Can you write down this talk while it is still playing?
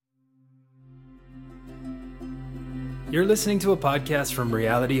You're listening to a podcast from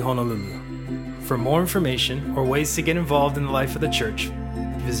Reality Honolulu. For more information or ways to get involved in the life of the church,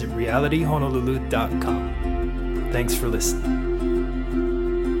 visit realityhonolulu.com. Thanks for listening.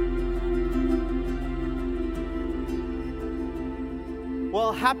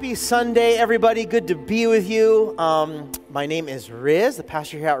 Well, happy Sunday, everybody. Good to be with you. My name is Riz, the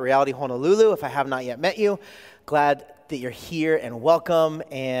pastor here at Reality Honolulu. If I have not yet met you, glad that you're here and welcome,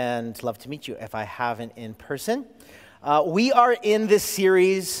 and love to meet you if I haven't in person. We are in this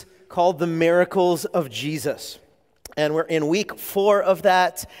series called The Miracles of Jesus, and we're in week 4 of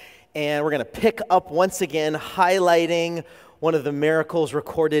that, and we're going to pick up once again highlighting one of the miracles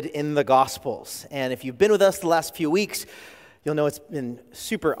recorded in the Gospels. And if you've been with us the last few weeks, you'll know it's been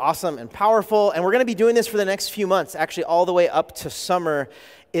super awesome and powerful, and we're going to be doing this for the next few months, actually all the way up to summer,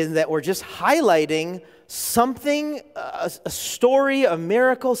 in that we're just highlighting something, a story, a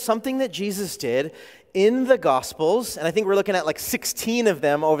miracle, something that Jesus did in the Gospels, and I think we're looking at like 16 of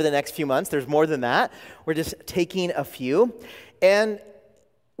them over the next few months. There's more than that. We're just taking a few, and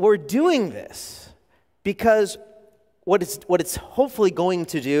we're doing this because what it's hopefully going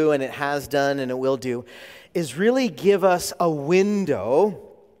to do, and it has done and it will do, is really give us a window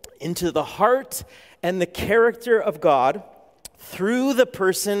into the heart and the character of God through the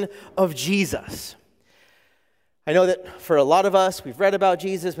person of Jesus. I know that for a lot of us, we've read about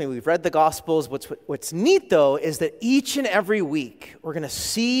Jesus, maybe we've read the Gospels. What's neat, though, is that each and every week, we're going to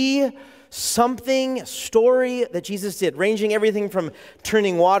see something, a story that Jesus did, ranging everything from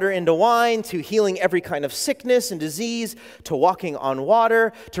turning water into wine, to healing every kind of sickness and disease, to walking on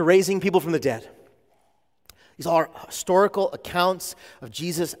water, to raising people from the dead. These are historical accounts of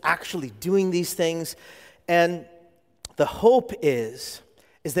Jesus actually doing these things. And the hope is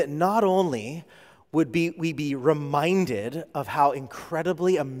that not only would we be reminded of how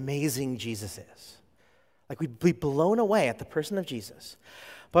incredibly amazing Jesus is. Like, we'd be blown away at the person of Jesus.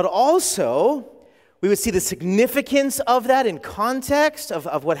 But also, we would see the significance of that in context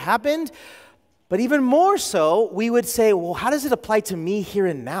of what happened. But even more so, we would say, well, how does it apply to me here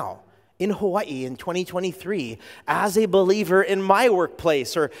and now in Hawaii in 2023 as a believer in my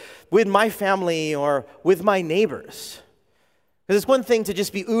workplace or with my family or with my neighbors? Because it's one thing to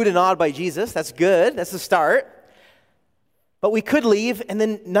just be oohed and awed by Jesus. That's good. That's the start. But we could leave and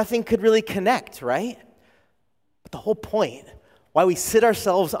then nothing could really connect, right? But the whole point, why we sit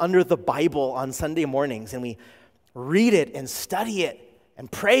ourselves under the Bible on Sunday mornings and we read it and study it and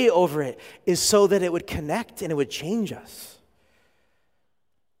pray over it, is so that it would connect and it would change us.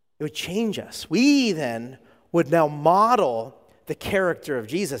 It would change us. We then would now model the character of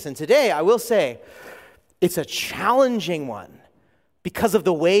Jesus. And today, I will say, it's a challenging one because of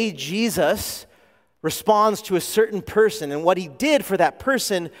the way Jesus responds to a certain person and what he did for that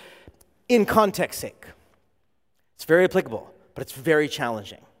person in context sake. It's very applicable, but it's very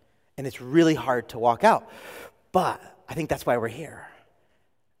challenging, and it's really hard to walk out. But I think that's why we're here.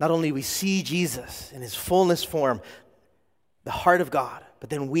 Not only we see Jesus in his fullness form, the heart of God, but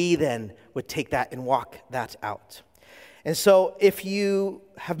then we then would take that and walk that out. And so if you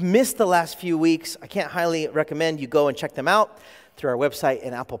have missed the last few weeks, I can't highly recommend you go and check them out through our website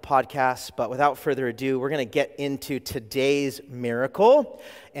and Apple Podcasts. But without further ado, we're going to get into today's miracle.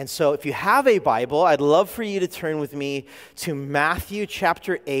 And so if you have a Bible, I'd love for you to turn with me to Matthew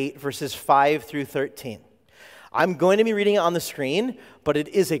chapter 8, verses 5 through 13. I'm going to be reading it on the screen, but it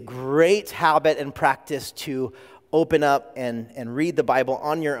is a great habit and practice to open up and read the Bible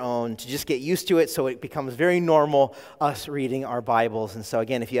on your own, to just get used to it so it becomes very normal, us reading our Bibles. And so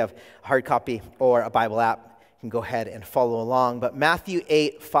again, if you have a hard copy or a Bible app, you can go ahead and follow along. But Matthew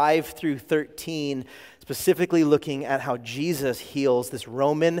 8, 5 through 13, specifically looking at how Jesus heals this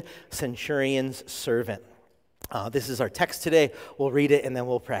Roman centurion's servant. This is our text today. We'll read it and then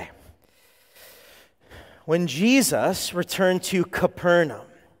we'll pray. When Jesus returned to Capernaum,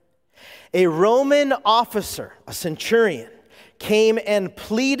 a Roman officer, a centurion, came and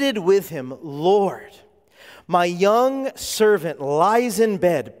pleaded with him, "Lord, my young servant lies in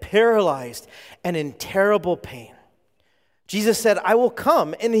bed, paralyzed and in terrible pain." Jesus said, "I will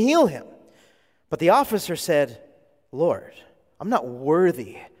come and heal him." But the officer said, "Lord, I'm not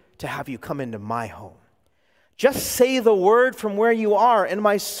worthy to have you come into my home. Just say the word from where you are, and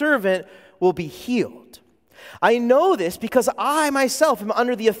my servant will be healed. I know this because I myself am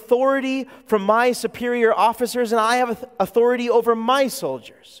under the authority from my superior officers, and I have authority over my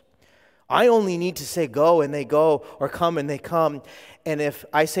soldiers. I only need to say go, and they go, or come, and they come. And if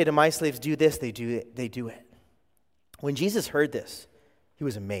I say to my slaves, do this, they do it." When Jesus heard this, he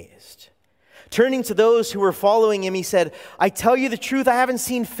was amazed. Turning to those who were following him, he said, "I tell you the truth, I haven't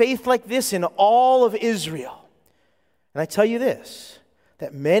seen faith like this in all of Israel." And I tell you this,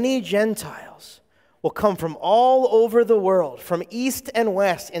 that many Gentiles will come from all over the world, from east and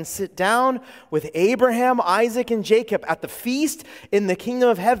west, and sit down with Abraham, Isaac, and Jacob at the feast in the kingdom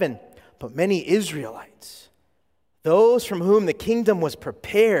of heaven. But many Israelites, those from whom the kingdom was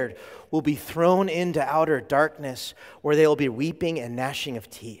prepared, will be thrown into outer darkness, where they will be weeping and gnashing of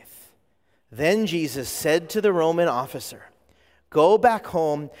teeth. Then Jesus said to the Roman officer, "Go back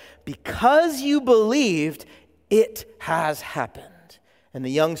home, because you believed, it has happened." And the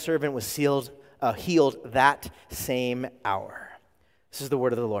young servant was healed that same hour. This is the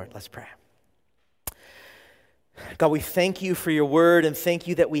word of the Lord. Let's pray. God, we thank you for your word, and thank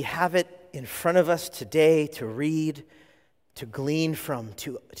you that we have it in front of us today to read, to glean from,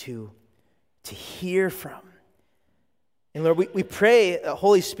 to hear from. And Lord, we pray,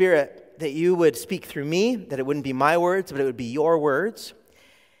 Holy Spirit, that you would speak through me, that it wouldn't be my words, but it would be your words.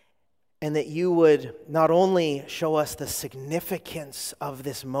 And that you would not only show us the significance of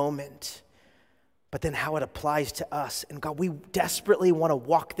this moment, but then how it applies to us. And God, we desperately want to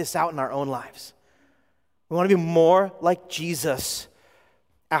walk this out in our own lives. We want to be more like Jesus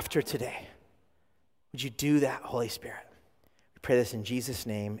after today. Would you do that, Holy Spirit? We pray this in Jesus'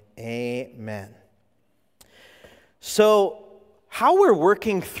 name. Amen. So, how we're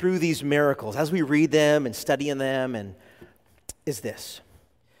working through these miracles as we read them and studying them is this.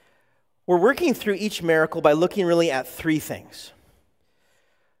 We're working through each miracle by looking really at three things.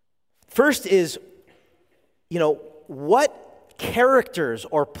 First is, what characters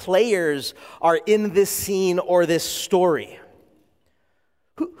or players are in this scene or this story?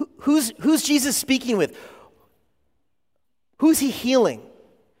 Who's Jesus speaking with? Who's he healing?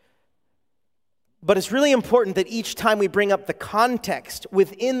 But it's really important that each time we bring up the context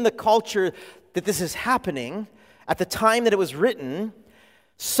within the culture that this is happening, at the time that it was written,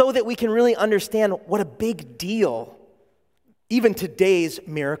 so that we can really understand what a big deal even today's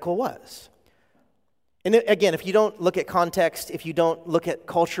miracle was. And again, if you don't look at context, if you don't look at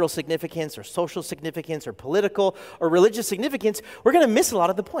cultural significance or social significance or political or religious significance, we're going to miss a lot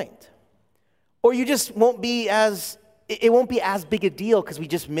of the point. Or you just won't be as big a deal because we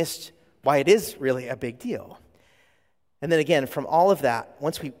just missed why it is really a big deal. And then again, from all of that,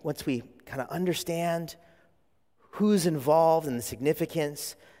 once we kind of understand who's involved and the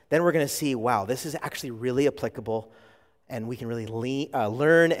significance, then we're going to see, wow, this is actually really applicable, and we can really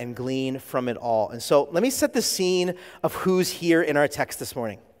learn and glean from it all. And so let me set the scene of who's here in our text this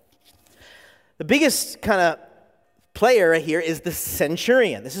morning. The biggest kind of player right here is the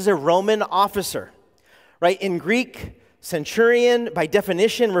centurion. This is a Roman officer, right? In Greek, centurion, by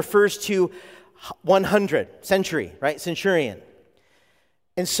definition, refers to 100, century, right? Centurion.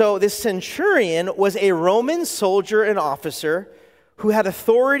 And so this centurion was a Roman soldier and officer who had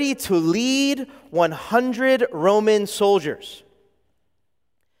authority to lead 100 Roman soldiers.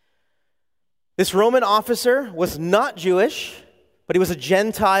 This Roman officer was not Jewish, but he was a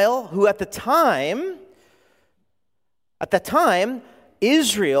Gentile who at the time,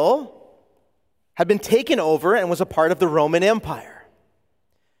 Israel had been taken over and was a part of the Roman Empire.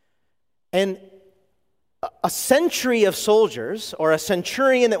 And a century of soldiers, or a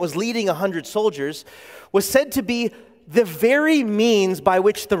centurion that was leading 100 soldiers, was said to be the very means by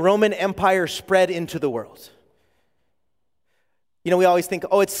which the Roman Empire spread into the world. We always think,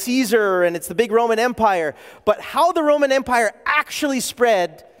 it's Caesar and it's the big Roman Empire. But how the Roman Empire actually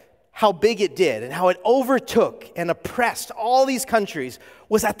spread, how big it did, and how it overtook and oppressed all these countries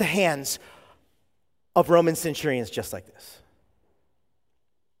was at the hands of Roman centurions just like this.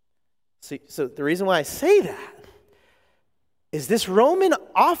 So the reason why I say that is this Roman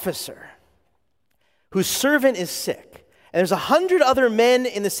officer whose servant is sick, and there's 100 other men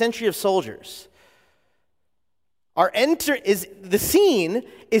in the century of soldiers, the scene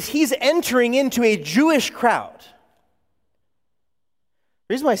is he's entering into a Jewish crowd.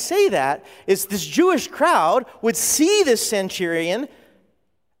 The reason why I say that is this Jewish crowd would see this centurion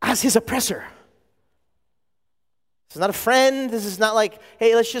as his oppressor. This is not a friend. This is not like,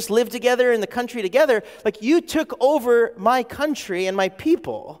 hey, let's just live together in the country together. Like, you took over my country and my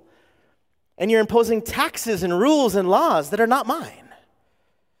people, and you're imposing taxes and rules and laws that are not mine.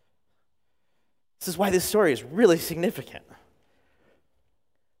 This is why this story is really significant.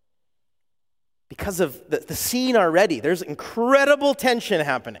 Because of the scene already, there's incredible tension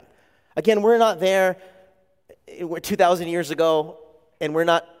happening. Again, we're not there. We're 2,000 years ago, and we're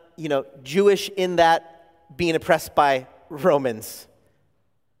not, Jewish in that being oppressed by Romans.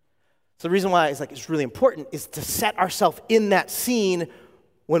 So the reason why it's really important is to set ourselves in that scene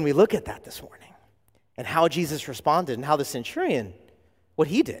when we look at that this morning, and how Jesus responded and how the centurion what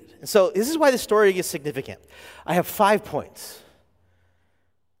he did. And so this is why this story is significant. I have 5 points.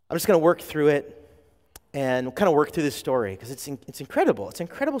 I'm just going to work through it and kind of work through this story because it's incredible. It's an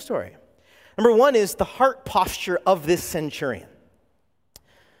incredible story. Number 1 is the heart posture of this centurion.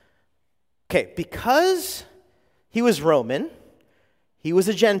 Okay, because he was Roman, he was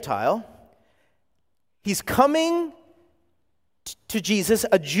a Gentile, he's coming to Jesus,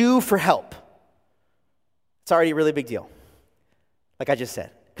 a Jew, for help. It's already a really big deal, like I just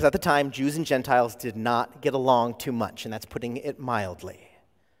said. Because at the time, Jews and Gentiles did not get along too much, and that's putting it mildly.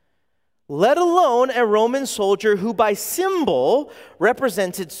 Let alone a Roman soldier who by symbol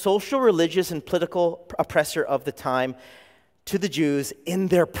represented social, religious, and political oppressor of the time to the Jews in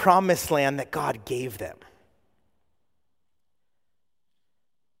their promised land that God gave them.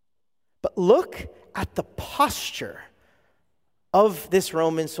 But look at the posture of this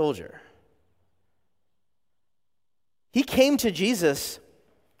Roman soldier. He came to Jesus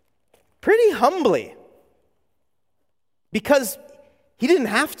pretty humbly because he didn't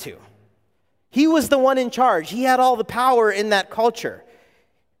have to. He was the one in charge. He had all the power in that culture.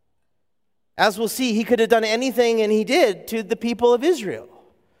 As we'll see, he could have done anything, and he did, to the people of Israel.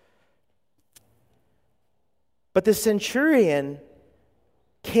 But the centurion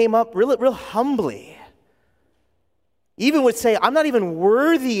came up real humbly. Even would say, I'm not even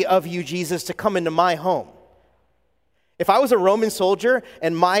worthy of you, Jesus, to come into my home. If I was a Roman soldier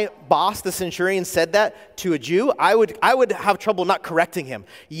and my boss, the centurion, said that to a Jew, I would have trouble not correcting him.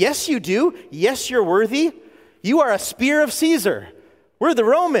 Yes, you do. Yes, you're worthy. You are a spear of Caesar. We're the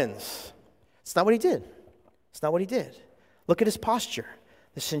Romans. It's not what he did. It's not what he did. Look at his posture.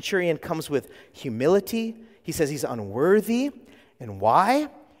 The centurion comes with humility. He says he's unworthy. And why?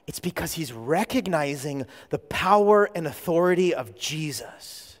 It's because he's recognizing the power and authority of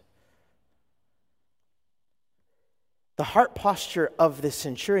Jesus. The heart posture of this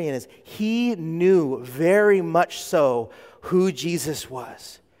centurion is he knew very much so who Jesus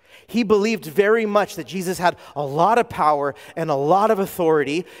was. He believed very much that Jesus had a lot of power and a lot of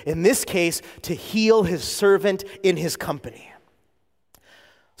authority, in this case, to heal his servant in his company.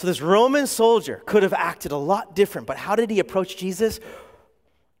 So this Roman soldier could have acted a lot different, but how did he approach Jesus?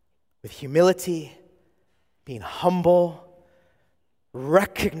 With humility, being humble,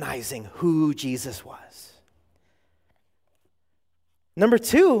 recognizing who Jesus was. Number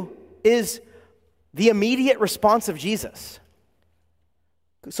 2 is the immediate response of Jesus.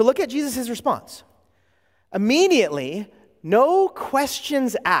 So look at Jesus' response. Immediately, no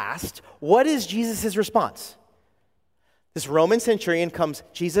questions asked, what is Jesus' response? This Roman centurion comes,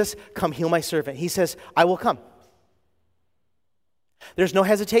 Jesus, come heal my servant. He says, I will come. There's no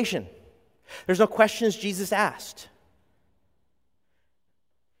hesitation. There's no questions Jesus asked.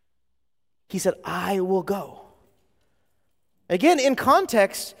 He said, I will go. Again, in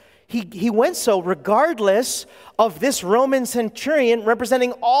context, he went so regardless of this Roman centurion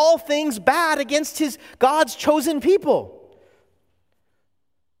representing all things bad against God's chosen people.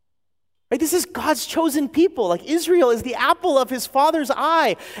 Right? This is God's chosen people. Like Israel is the apple of his father's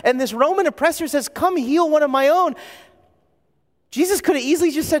eye. And this Roman oppressor says, come heal one of my own. Jesus could have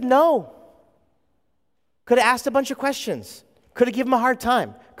easily just said no. Could have asked a bunch of questions. Could have given him a hard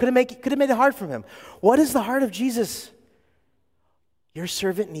time. Could have made it hard for him. What is the heart of Jesus? Your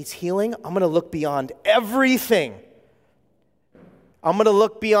servant needs healing. I'm going to look beyond everything. I'm going to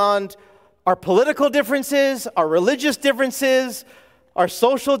look beyond our political differences, our religious differences, our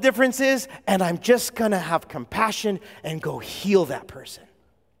social differences, and I'm just going to have compassion and go heal that person.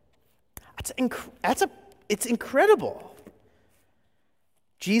 It's incredible.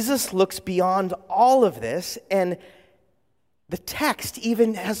 Jesus looks beyond all of this, and the text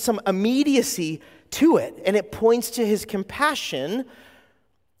even has some immediacy to it, and it points to his compassion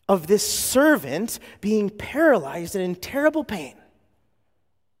of this servant being paralyzed and in terrible pain.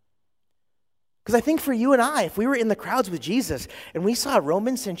 Because I think for you and I, if we were in the crowds with Jesus and we saw a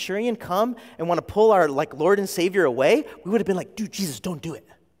Roman centurion come and want to pull our Lord and Savior away, we would have been like, dude, Jesus, don't do it.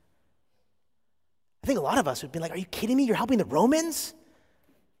 I think a lot of us would have been like, are you kidding me? You're helping the Romans?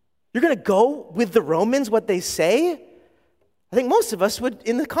 You're going to go with the Romans what they say? I think most of us would,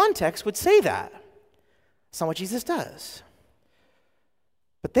 in the context, would say that. That's not what Jesus does.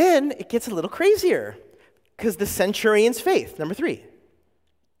 But then it gets a little crazier because the centurion's faith, number 3.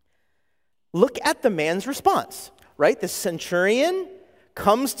 Look at the man's response, right? The centurion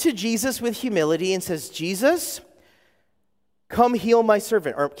comes to Jesus with humility and says, Jesus, come heal my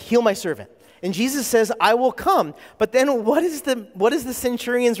servant, or heal my servant. And Jesus says, I will come. But then what is the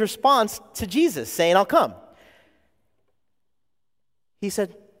centurion's response to Jesus saying, I'll come? He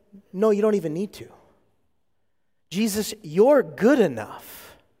said, no, you don't even need to. Jesus, you're good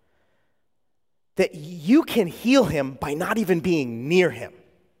enough that you can heal him by not even being near him.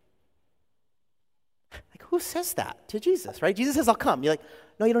 Like, who says that to Jesus, right? Jesus says, I'll come. You're like,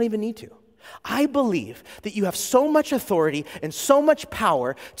 no, you don't even need to. I believe that you have so much authority and so much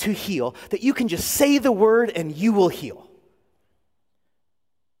power to heal that you can just say the word and you will heal.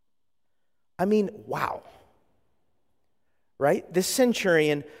 I mean, wow. Right? This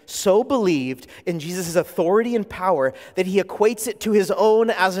centurion so believed in Jesus' authority and power that he equates it to his own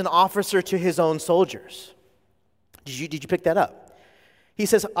as an officer to his own soldiers. Did you pick that up? He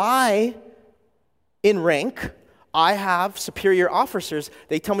says, in rank, I have superior officers.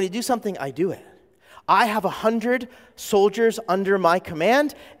 They tell me to do something, I do it. I have 100 soldiers under my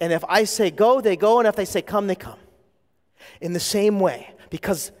command, and if I say go, they go, and if they say come, they come. In the same way,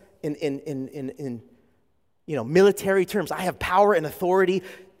 because in military terms, I have power and authority.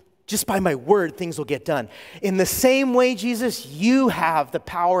 Just by my word, things will get done. In the same way, Jesus, you have the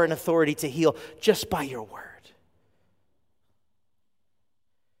power and authority to heal just by your word.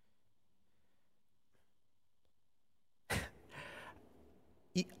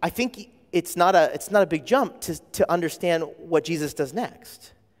 I think it's not a big jump to understand what Jesus does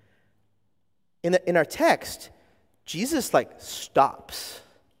next. In our text, Jesus stops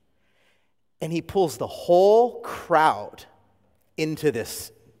and he pulls the whole crowd into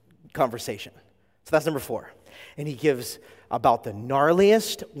this conversation. So that's number 4. And he gives about the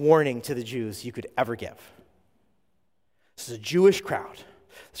gnarliest warning to the Jews you could ever give. This is a Jewish crowd.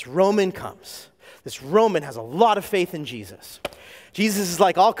 This Roman comes. This Roman has a lot of faith in Jesus. Jesus is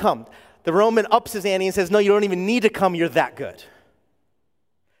like, I'll come. The Roman ups his ante and says, no, you don't even need to come. You're that good.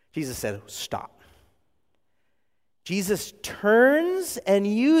 Jesus said, stop. Jesus turns and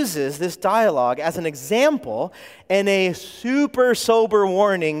uses this dialogue as an example and a super sober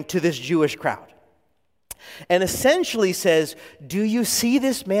warning to this Jewish crowd. And essentially says, do you see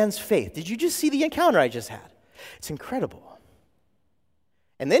this man's faith? Did you just see the encounter I just had? It's incredible.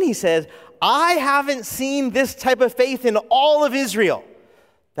 And then he says, I haven't seen this type of faith in all of Israel.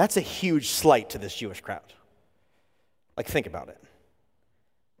 That's a huge slight to this Jewish crowd. Think about it.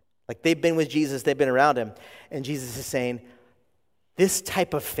 They've been with Jesus, they've been around him, and Jesus is saying, this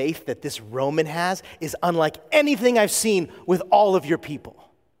type of faith that this Roman has is unlike anything I've seen with all of your people.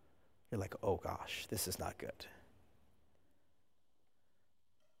 You're like, oh gosh, this is not good.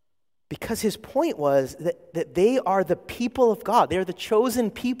 Because his point was that they are the people of God. They are the chosen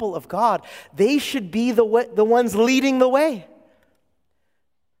people of God. They should be the ones leading the way.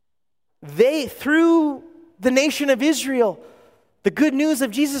 Through the nation of Israel, the good news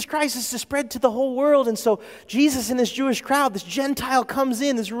of Jesus Christ is to spread to the whole world. And so Jesus and this Jewish crowd, this Gentile comes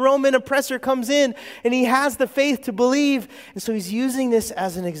in, this Roman oppressor comes in, and he has the faith to believe. And so he's using this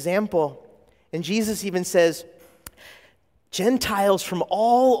as an example. And Jesus even says, Gentiles from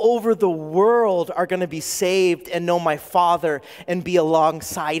all over the world are going to be saved and know my Father and be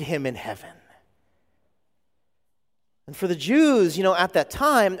alongside him in heaven. And for the Jews, at that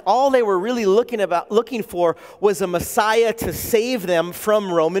time, all they were really looking for was a Messiah to save them from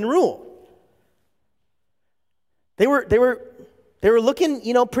Roman rule. They were looking,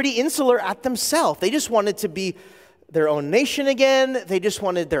 pretty insular at themselves. They just wanted to be their own nation again. They just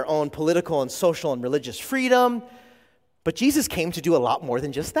wanted their own political and social and religious freedom. But Jesus came to do a lot more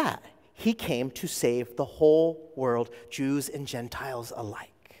than just that. He came to save the whole world, Jews and Gentiles alike.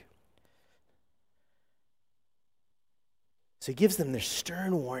 So he gives them their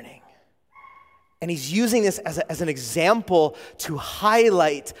stern warning. And he's using this as an example to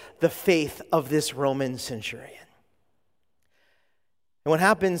highlight the faith of this Roman centurion. And what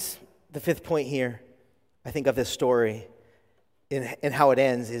happens, the 5th point here, I think, of this story and how it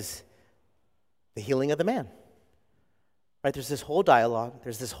ends is the healing of the man. Right? There's this whole dialogue.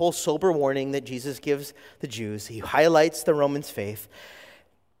 There's this whole sober warning that Jesus gives the Jews. He highlights the Romans' faith.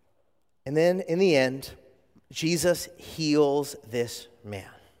 And then in the end, Jesus heals this man.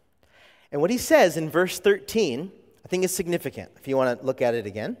 And what he says in verse 13, I think is significant if you want to look at it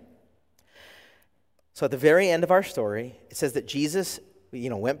again. So at the very end of our story, it says that Jesus,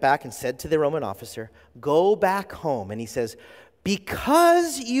 went back and said to the Roman officer, go back home. And he says,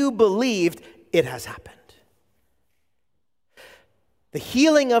 because you believed, it has happened. The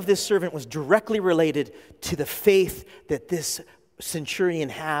healing of this servant was directly related to the faith that this centurion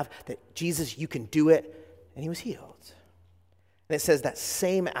had, that Jesus, you can do it. And he was healed. And it says that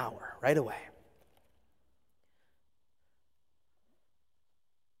same hour, right away.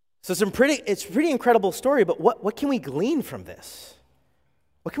 So it's a pretty incredible story, but what can we glean from this?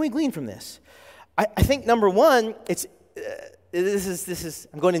 What can we glean from this? I think, number one,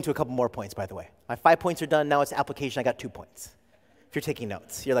 I'm going into a couple more points, by the way. My 5 points are done. Now it's application. I got 2 points. If you're taking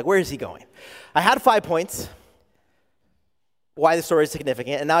notes, you're like, where is he going? I had 5 points, why the story is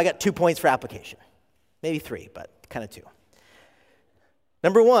significant, and now I got 2 points for application. Maybe 3, but kind of 2.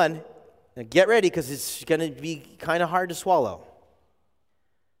 Number 1, now get ready because it's going to be kind of hard to swallow.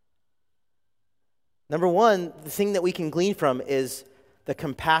 Number 1, the thing that we can glean from is the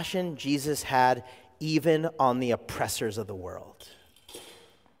compassion Jesus had even on the oppressors of the world.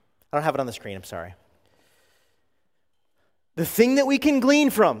 I don't have it on the screen, I'm sorry. The thing that we can glean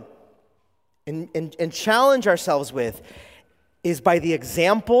from and challenge ourselves with is by the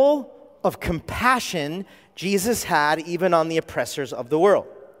example of compassion Jesus had even on the oppressors of the world.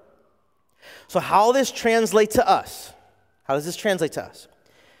 So how does this translate to us? How does this translate to us?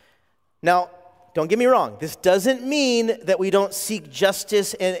 Now, don't get me wrong. This doesn't mean that we don't seek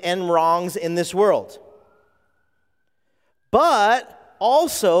justice and wrongs in this world. But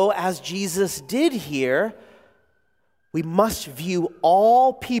also, as Jesus did here, we must view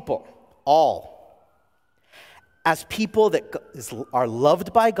all people, as people that are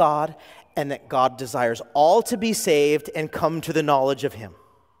loved by God and that God desires all to be saved and come to the knowledge of Him.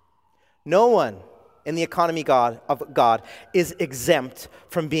 No one in the economy of God is exempt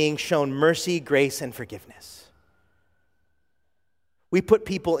from being shown mercy, grace, and forgiveness. We put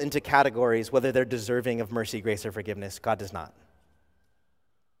people into categories whether they're deserving of mercy, grace, or forgiveness. God does not.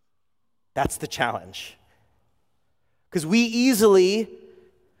 That's the challenge. Because we easily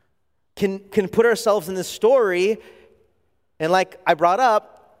can put ourselves in this story, and like I brought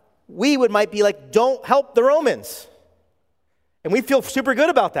up, we might be like, don't help the Romans. And we feel super good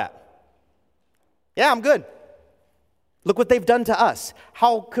about that. Yeah, I'm good. Look what they've done to us.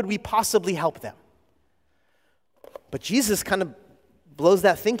 How could we possibly help them? But Jesus kind of blows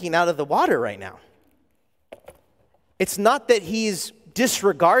that thinking out of the water right now. It's not that he's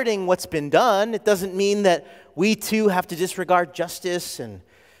disregarding what's been done. It doesn't mean that we too have to disregard justice and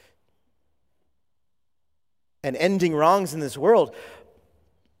ending wrongs in this world.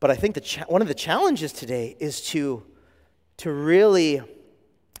 But I think one of the challenges today is to really,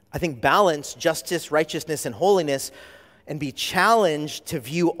 I think, balance justice, righteousness, and holiness and be challenged to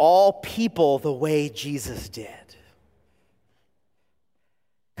view all people the way Jesus did.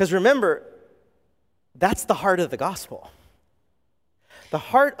 Because remember, that's the heart of the gospel. The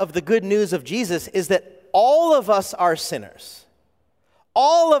heart of the good news of Jesus is that all of us are sinners.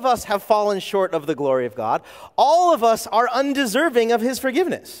 All of us have fallen short of the glory of God. All of us are undeserving of His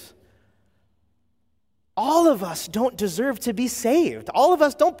forgiveness. All of us don't deserve to be saved. All of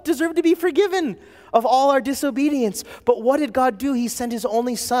us don't deserve to be forgiven of all our disobedience. But what did God do? He sent His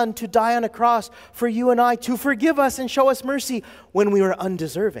only Son to die on a cross for you and I, to forgive us and show us mercy when we were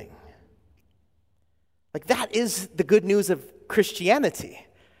undeserving. Like, that is the good news of Christianity.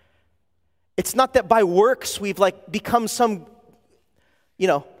 It's not that by works we've become some,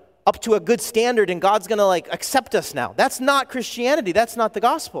 up to a good standard and God's going to accept us now. That's not Christianity. That's not the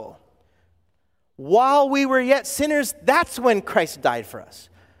gospel. While we were yet sinners, that's when Christ died for us.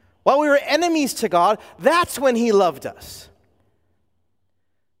 While we were enemies to God, that's when He loved us.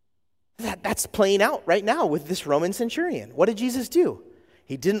 That's playing out right now with this Roman centurion. What did Jesus do?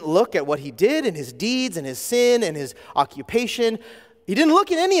 He didn't look at what he did and his deeds and his sin and his occupation. He didn't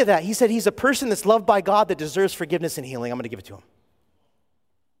look at any of that. He said he's a person that's loved by God that deserves forgiveness and healing. I'm going to give it to him.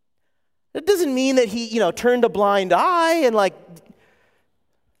 That doesn't mean that he, turned a blind eye and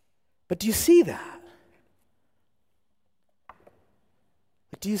but do you see that?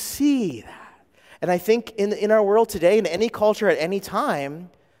 Do you see that? And I think in our world today, in any culture, at any time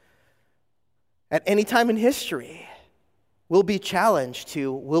in history, we'll be challenged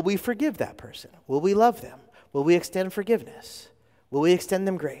to, will we forgive that person? Will we love them? Will we extend forgiveness? Will we extend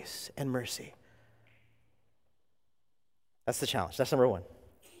them grace and mercy? That's the challenge. That's number 1.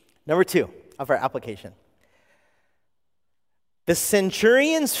 Number 2 of our application. The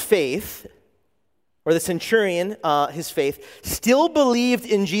centurion's faith, or the centurion, his faith, still believed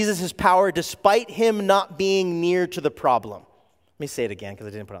in Jesus' power despite him not being near to the problem. Let me say it again because I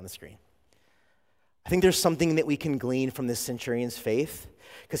didn't put it on the screen. I think there's something that we can glean from this centurion's faith,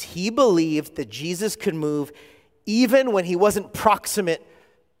 because he believed that Jesus could move even when he wasn't proximate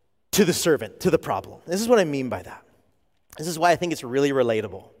to the servant, to the problem. This is what I mean by that. This is why I think it's really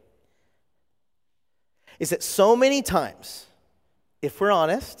relatable. Is that so many times, if we're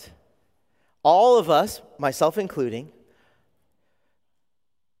honest, all of us, myself including,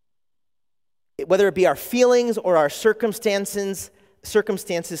 whether it be our feelings or our circumstances,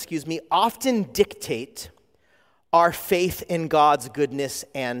 often dictate our faith in God's goodness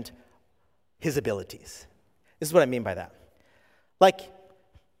and His abilities. This is what I mean by that.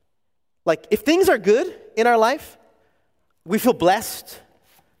 Like if things are good in our life, we feel blessed,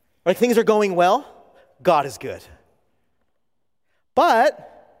 like things are going well, God is good. But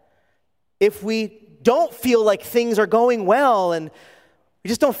if we don't feel like things are going well and we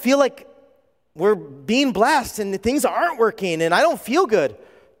just don't feel like we're being blessed and things aren't working and I don't feel good,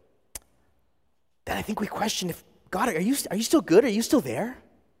 then I think we question if, God, are you still good? Are you still there?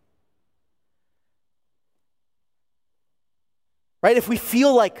 Right? If we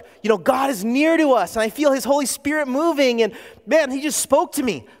feel like, God is near to us and I feel his Holy Spirit moving and man, he just spoke to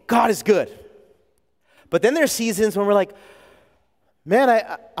me, God is good. But then there's seasons when we're like, man,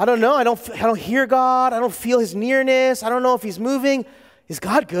 I don't know. I don't hear God. I don't feel his nearness. I don't know if he's moving. Is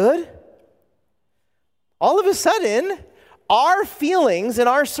God good? All of a sudden, our feelings and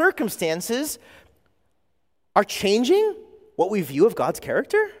our circumstances are changing what we view of God's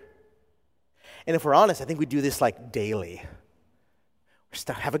character. And if we're honest, I think we do this like daily.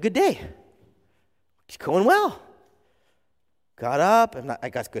 Have a good day. It's going well. Got up. I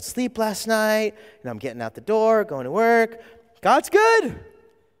got good sleep last night. And I'm getting out the door, going to work. God's good.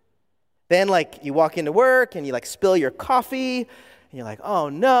 Then you walk into work and you spill your coffee. And you're like, oh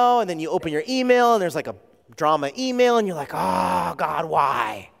no. And then you open your email and there's a drama email. And you're like, oh God,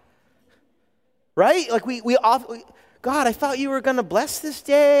 why? Right? God, I thought you were going to bless this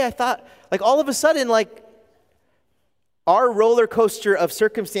day. I thought, all of a sudden, our roller coaster of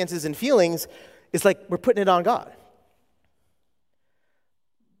circumstances and feelings is we're putting it on God.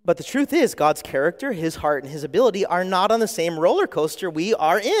 But the truth is, God's character, his heart, and his ability are not on the same roller coaster we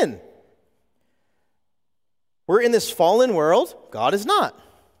are in. We're in this fallen world. God is not.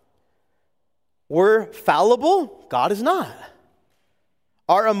 We're fallible. God is not.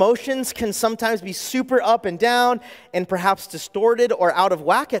 Our emotions can sometimes be super up and down and perhaps distorted or out of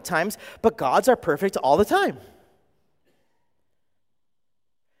whack at times, but God's are perfect all the time.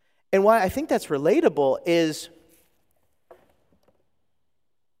 And why I think that's relatable is,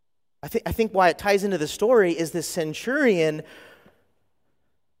 I think why it ties into the story is this centurion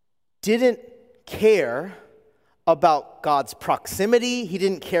didn't care about God's proximity. He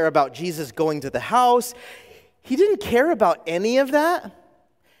didn't care about Jesus going to the house. He didn't care about any of that.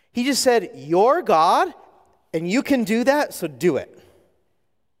 He just said, you're God, and you can do that, so do it.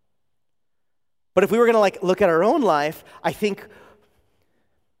 But if we were going to look at our own life, I think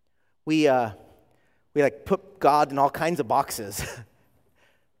we put God in all kinds of boxes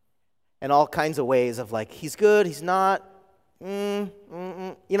and all kinds of ways of he's good, he's not,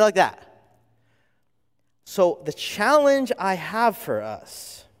 like that. So the challenge I have for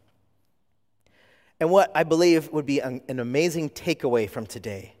us, and what I believe would be an amazing takeaway from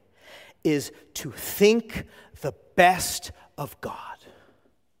today, is to think the best of God.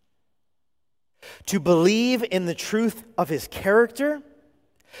 To believe in the truth of his character,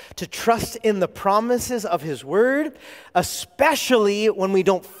 to trust in the promises of his word, especially when we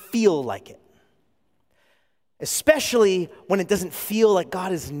don't feel like it. Especially when it doesn't feel like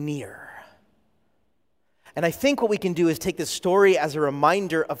God is near. And I think what we can do is take this story as a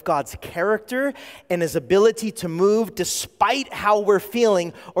reminder of God's character and his ability to move despite how we're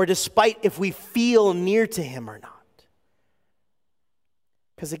feeling or despite if we feel near to him or not.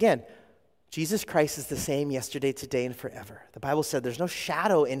 Because again, Jesus Christ is the same yesterday, today, and forever. The Bible said there's no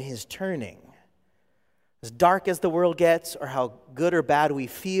shadow in his turning. As dark as the world gets, or how good or bad we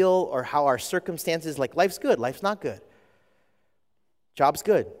feel, or how our circumstances, life's good, life's not good. Job's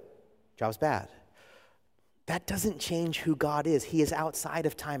good, job's bad. That doesn't change who God is. He is outside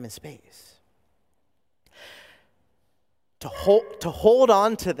of time and space. To hold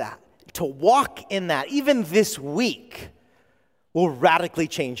on to that, to walk in that, even this week, will radically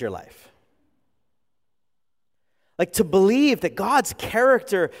change your life. To believe that God's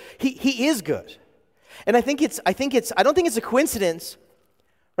character, he is good. And I don't think it's a coincidence,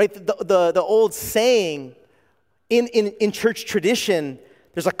 right? The old saying in church tradition,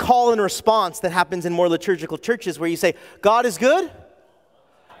 there's a call and response that happens in more liturgical churches where you say, God is good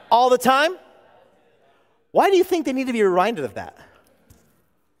all the time. Why do you think they need to be reminded of that?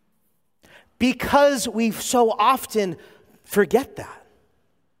 Because we so often forget that.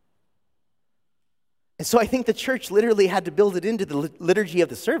 And so I think the church literally had to build it into the liturgy of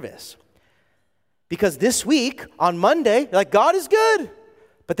the service. Because this week, on Monday, you're like, God is good.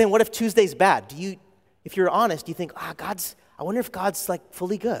 But then what if Tuesday's bad? If you're honest, you think, I wonder if God's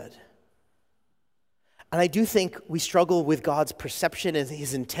fully good. And I do think we struggle with God's perception and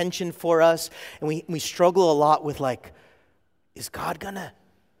his intention for us. And we struggle a lot with is God gonna?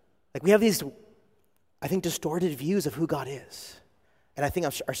 We have these, I think, distorted views of who God is. And I think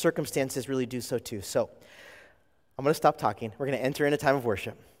our circumstances really do so too. So I'm going to stop talking. We're going to enter in a time of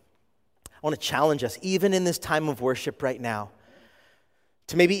worship. I want to challenge us, even in this time of worship right now,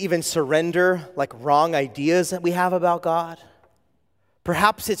 to maybe even surrender like wrong ideas that we have about God.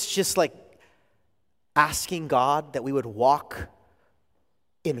 Perhaps it's just like asking God that we would walk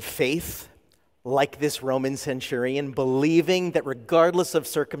in faith like this Roman centurion, believing that regardless of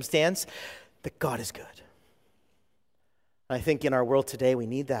circumstance, that God is good. I think in our world today, we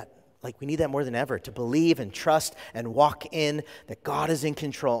need that. Like we need that more than ever, to believe and trust and walk in that God is in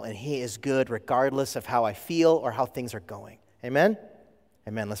control and He is good regardless of how I feel or how things are going. Amen?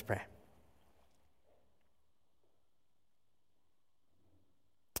 Amen. Let's pray.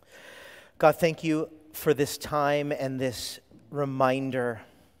 God, thank you for this time and this reminder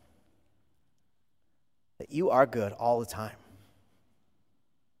that you are good all the time.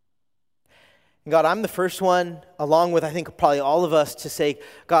 And God, I'm the first one, along with I think probably all of us, to say,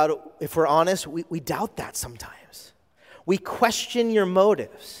 God, if we're honest, we doubt that sometimes. We question your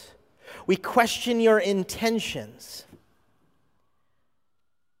motives. We question your intentions.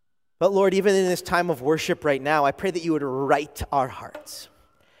 But Lord, even in this time of worship right now, I pray that you would right our hearts,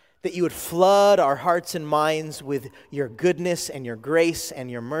 that you would flood our hearts and minds with your goodness and your grace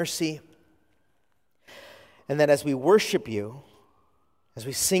and your mercy. And that as we worship you, as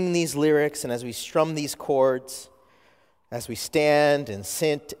we sing these lyrics and as we strum these chords, as we stand and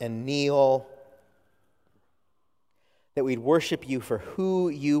sit and kneel, that we'd worship you for who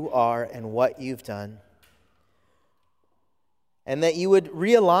you are and what you've done. And that you would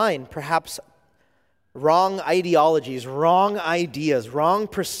realign perhaps wrong ideologies, wrong ideas, wrong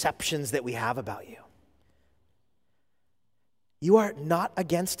perceptions that we have about you. You are not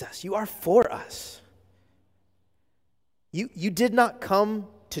against us. You are for us. You did not come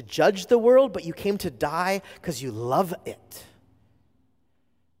to judge the world, but you came to die because you love it.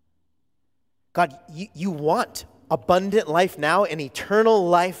 God, you want abundant life now and eternal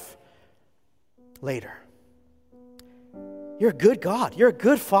life later. You're a good God. You're a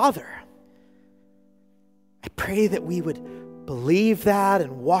good Father. I pray that we would believe that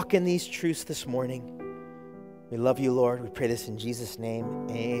and walk in these truths this morning. We love you, Lord. We pray this in Jesus' name.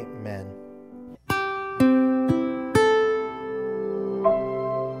 Amen.